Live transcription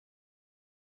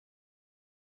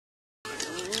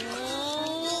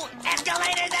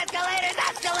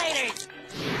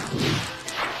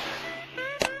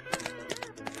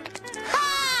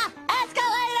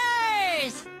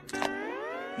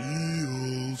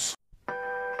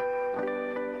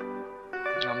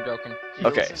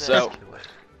Okay, and so Escalators.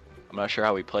 I'm not sure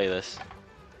how we play this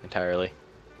entirely.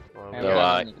 Well, Yeah, So we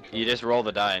don't need you just roll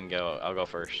the die and go. I'll go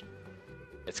first.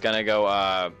 It's gonna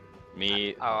go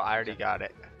me. oh, I already got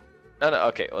it. No, no.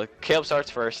 Okay, well, Caleb starts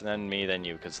first, and then me, then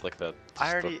you, cause like the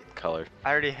color.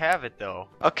 I already have it though.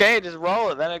 Okay, just roll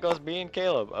it. Then it goes me and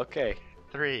Caleb. Okay.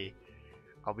 3.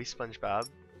 I'll be SpongeBob.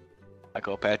 I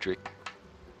go Patrick.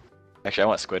 Actually, I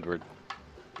want Squidward.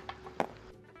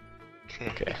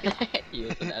 Okay.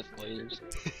 Eels and Escalators.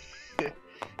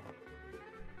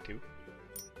 2.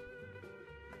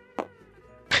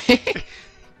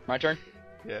 My turn.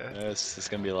 Yeah. This is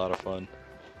gonna be a lot of fun.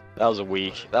 That was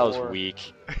weak. That was 4.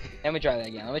 weak. Let me try that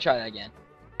again. Let me try that again.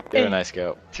 Give it a nice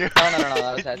go. 2. No, no, no, no.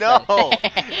 That was that. No!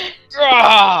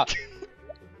 Ah!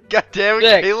 God damn it,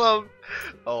 6. Caleb!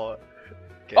 Oh.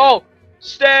 Okay. Oh!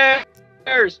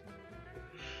 Stairs!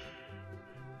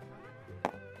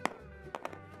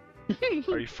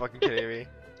 Are you fucking kidding me?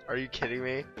 Are you kidding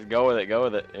me? Go with it. Go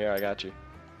with it. Here, I got you.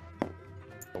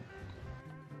 Oh.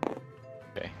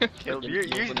 Okay. Caleb, Freaking you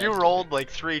Eels and rolled like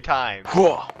 3 times.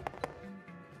 Whoa.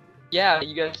 Yeah,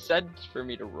 you guys said for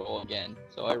me to roll again,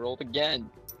 so I rolled again.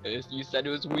 You said it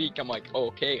was weak. I'm like, oh,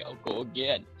 okay, I'll go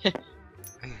again.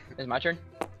 Is my turn?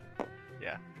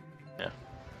 Yeah. Yeah.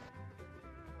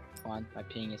 Come on, my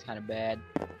ping is kind of bad.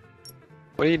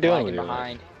 What are you doing with Lagging your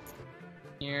behind. life?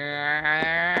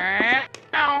 Yeah.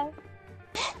 Ow.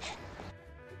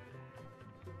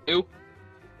 2.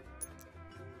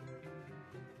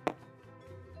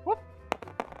 Whoop.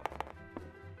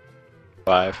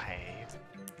 5. 5.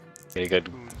 Get a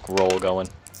good roll going.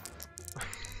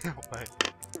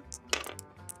 What?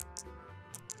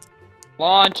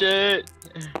 Launch it!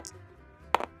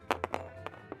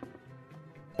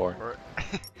 4.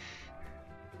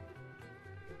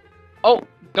 Oh,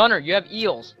 Gunner, you have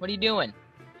eels. What are you doing?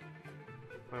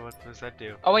 Wait, what does that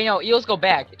do? Oh wait, no, eels go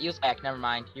back. Eels back. Never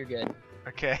mind. You're good.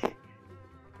 Okay.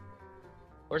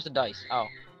 Where's the dice? Oh.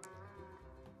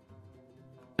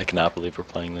 I cannot believe we're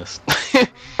playing this.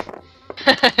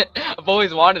 I've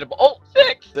always wanted to. Oh,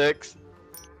 6! 6.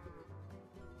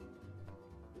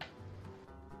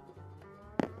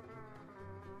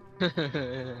 My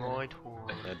turn.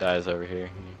 That dies over here.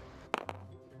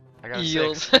 I got a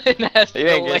Eels 6. and You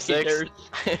didn't get 6. Escalators.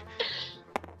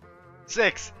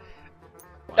 6.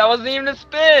 That wasn't even a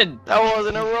spin! That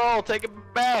wasn't a roll. Take it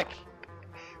back.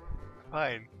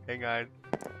 Fine. Hang on.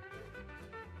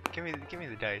 Give me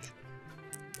the dice.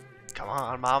 Come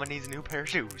on, Mama needs a new pair of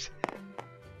shoes.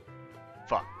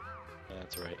 Fuck.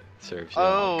 That's right. Serves you.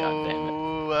 God damn it.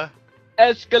 Oh.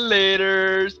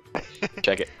 Escalators!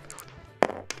 Check it.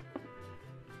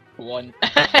 1.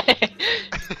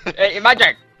 Hey, my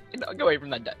turn! Get away from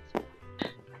that dice.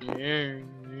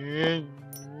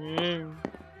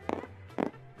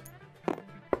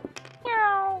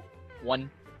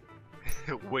 1.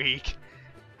 Weak.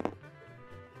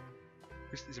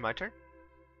 Is it my turn?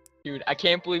 Dude, I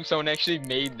can't believe someone actually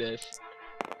made this.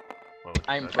 Well,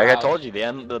 I'm Like I proud. told you,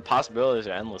 the possibilities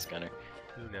are endless, Gunner.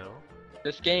 You know.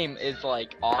 This game is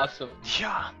like awesome.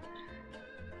 Yeah.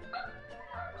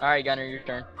 Alright, Gunner, your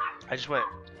turn. I just went.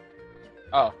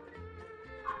 Oh.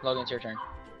 Logan, it's your turn.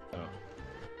 Oh.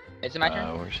 Is it my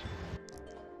turn? Where's...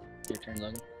 Your turn,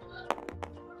 Logan.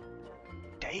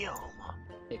 Damn.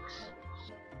 6.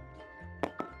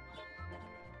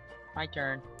 My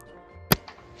turn.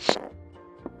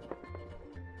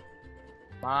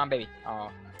 Come on, baby. Oh.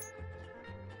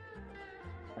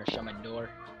 I'll shut my door.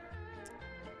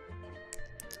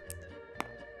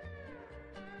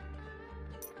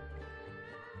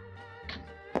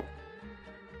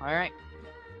 Alright.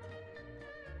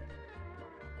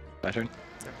 My turn?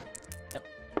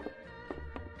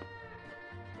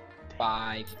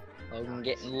 5. Logan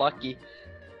getting lucky.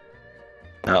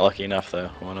 Not lucky enough, though.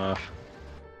 One off.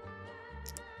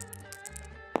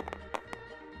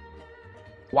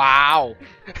 Wow.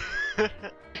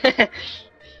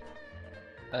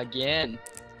 Again.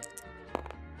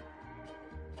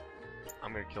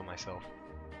 I'm gonna kill myself.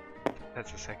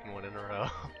 That's the second one in a row.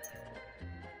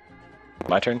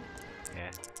 My turn?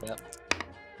 Yeah. Yep.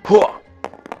 Whoa!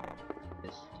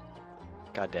 This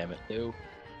God damn it. 2.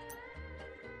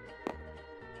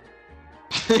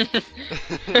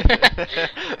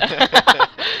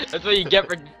 That's what you get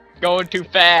for going too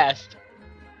fast.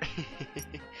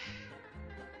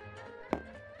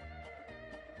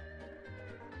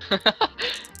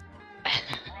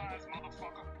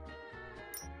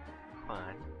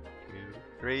 One, 2,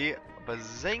 3,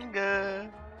 bazinga!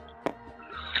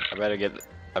 I better get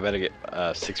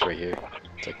 6 right here.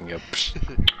 So I can go.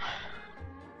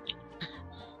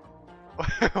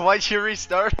 Why'd you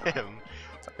restart him?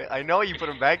 I know you put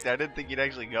him back there. I didn't think you'd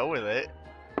actually go with it.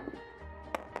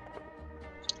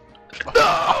 You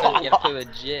gotta play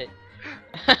legit.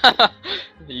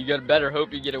 You gotta better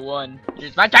hope you get a 1.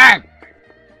 It's my turn!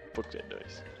 Book that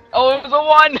dice. Oh, it was a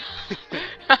 1!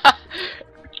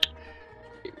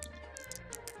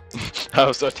 I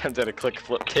was so tempted to click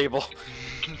flip table.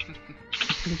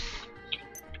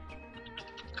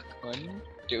 1,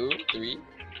 2, 3,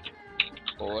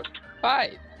 4,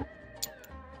 5.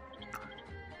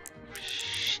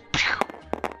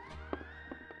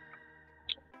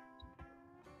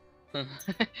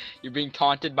 You're being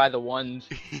taunted by the 1s.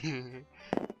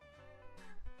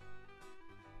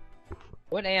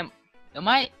 What am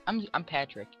I? I'm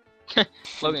Patrick.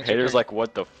 Logan, Haters like,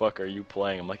 what the fuck are you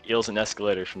playing? I'm like, Eels and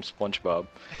Escalators from Spongebob.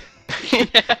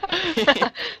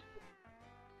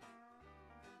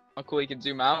 How cool you can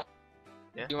zoom out.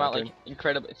 Yeah. Zoom out like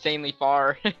incredible, insanely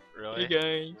far. Really?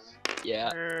 Hey guys. Yeah.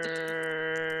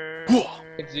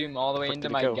 I can zoom all the way Where into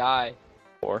did it my go? guy.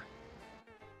 4.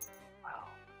 Wow.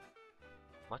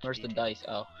 Much Where's the detail. dice?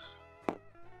 Oh.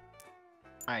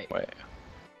 Alright. Wait.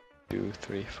 2,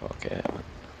 3, 4. Okay.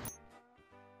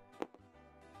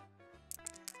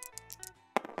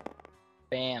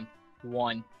 Bam.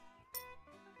 1.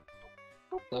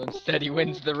 So instead he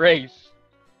wins the race.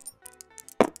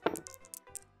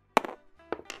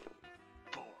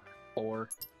 4. 1,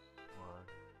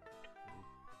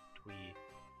 2, 3.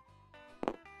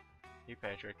 You,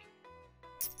 Patrick.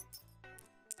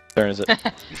 Turn is it?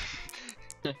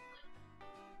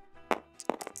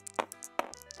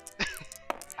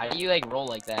 How do you like roll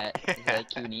like that? Is it like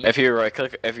Q and E? If you right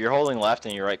click, if you're holding left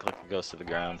and you right click, it goes to the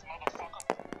ground.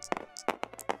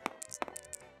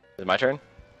 Is it my turn?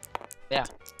 Yeah.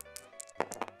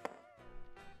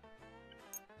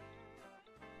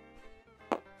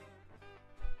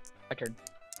 My turn.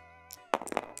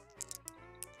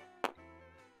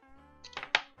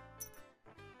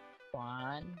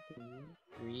 One, 2,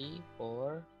 3,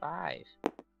 4, 5.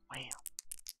 Wham.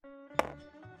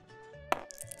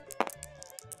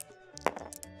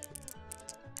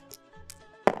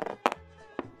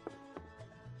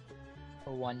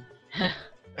 A 1.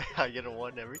 I get a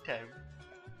 1 every time.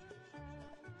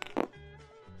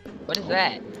 What is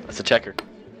that? That's a checker.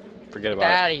 Forget Get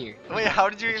about out of here. Wait, how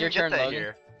did you It's even your get turn, that Logan. here?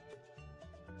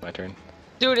 it. My turn.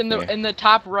 Dude, in the Yeah. in the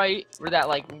top right, where that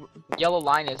like yellow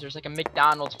line is, there's like a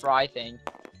McDonald's fry thing.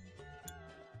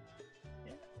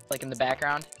 Like in the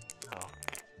background. Oh.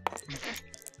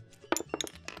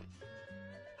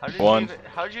 One.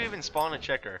 How did you even spawn a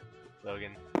checker,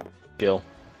 Logan? Skill.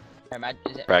 Alright,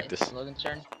 is it Practice. it's Logan's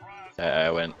turn? I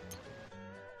went.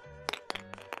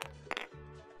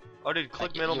 Oh, dude,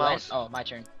 click You middle went? mouse. Oh, my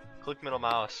turn. Click middle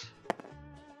mouse.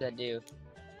 What does that do?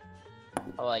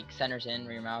 Oh, like centers in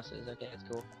where your mouse is. Okay, that's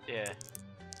cool. Yeah.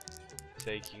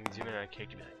 So you can zoom in on a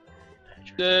character and be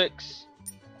like, Patrick. 6.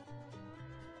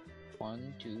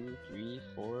 1, 2, 3,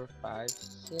 4, 5,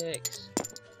 6.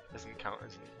 Doesn't count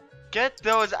as. Get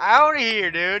those out of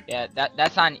here, dude! Yeah,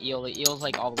 that's not an eel. The eel's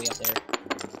like all the way up there.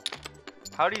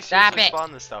 How do you Stop seriously it.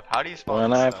 spawn this stuff? How do you spawn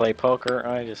When this I stuff? play poker,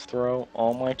 I just throw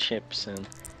all my chips in.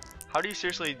 How do you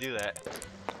seriously do that?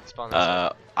 Spawn this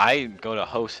stuff. I go to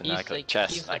host and He's I click like-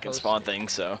 chess. he's I the can host. spawn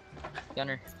things, so.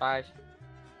 Gunner, 5.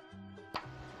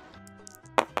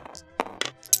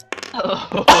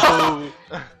 Oh.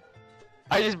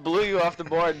 I just blew you off the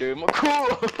board, dude. I'm cool.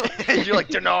 You're like,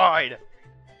 denied!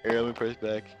 Here, let me press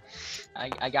back.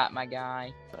 I got my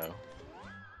guy. Oh.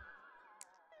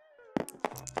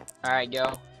 Alright,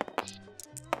 go.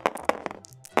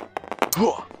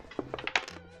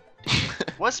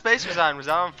 What space was on? Was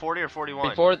that on 40 or 41?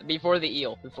 Before the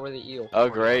eel. Before the eel. Oh,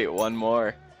 great. One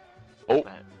more. Oh,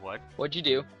 What? What'd you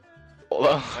do? hold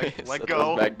on. Let Set go.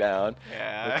 those back down.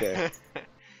 Yeah. Okay.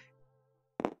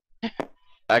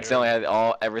 I accidentally had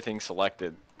everything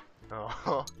selected.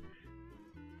 Oh.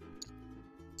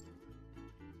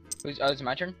 Oh, it's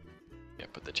my turn? Yeah,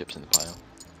 put the chips in the pile.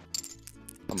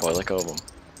 Oh boy, let go of them.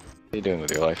 What are you doing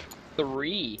with your life?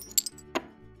 3.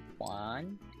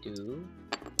 1, 2,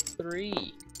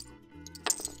 3.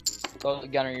 Go,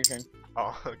 Gunner, your turn.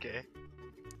 Oh, okay.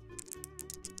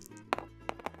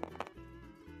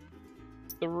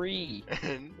 3.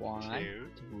 And 1, 2,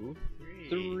 2,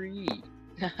 3.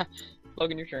 3.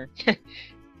 Logan, your turn.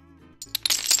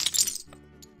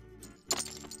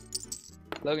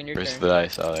 Logan, your Where's turn. the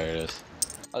dice? Oh, there it is.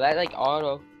 Oh, that like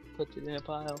auto puts it in a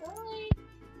pile.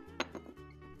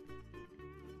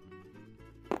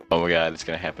 Oh my god, it's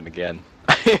gonna happen again.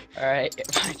 Alright,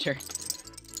 my turn.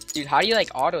 Dude, how do you like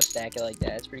auto stack it like that?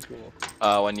 That's pretty cool.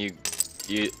 When you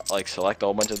like select a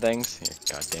whole bunch of things. Here,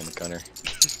 god damn it, Gunner.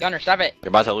 Gunner, stop it. You're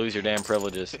about to lose your damn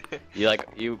privileges. You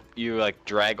like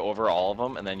drag over all of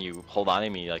them, and then you hold on to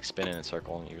him, and you like spin in a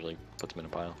circle, and usually puts them in a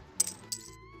pile.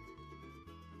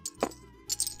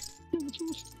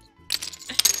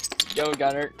 Go,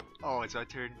 Gunner. Oh, it's my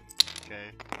turn.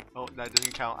 Okay. Oh, that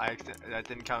doesn't count. That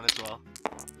didn't count as well.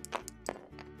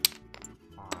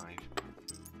 5.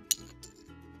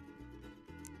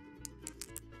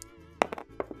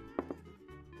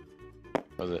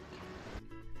 What was it?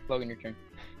 Logan, your turn.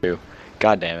 2.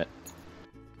 God damn it.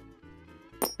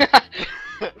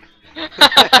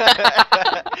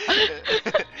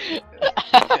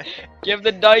 Give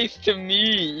the dice to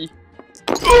me.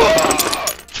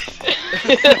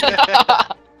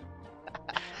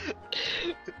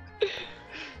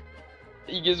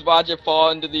 You just watch it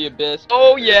fall into the abyss.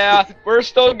 Oh yeah, we're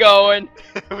still going.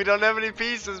 We don't have any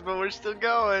pieces, but we're still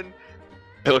going.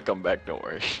 It'll come back, don't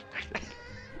worry.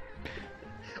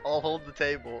 I'll hold the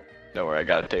table. Don't worry, I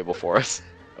got a table for us.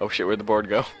 Oh shit, where'd the board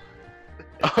go?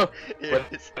 Oh,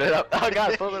 Yes. put it up. Oh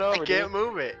god, flip it over, I can't dude.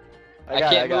 move it. I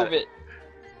got can't got move it.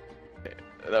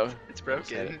 No. It's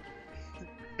broken.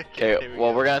 Okay,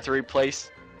 well we're gonna have to replace.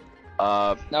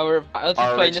 No, let's Our just play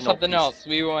into original something piece. else.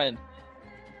 We win.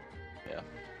 Yeah.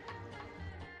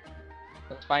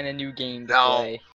 Let's find a new game to No. play.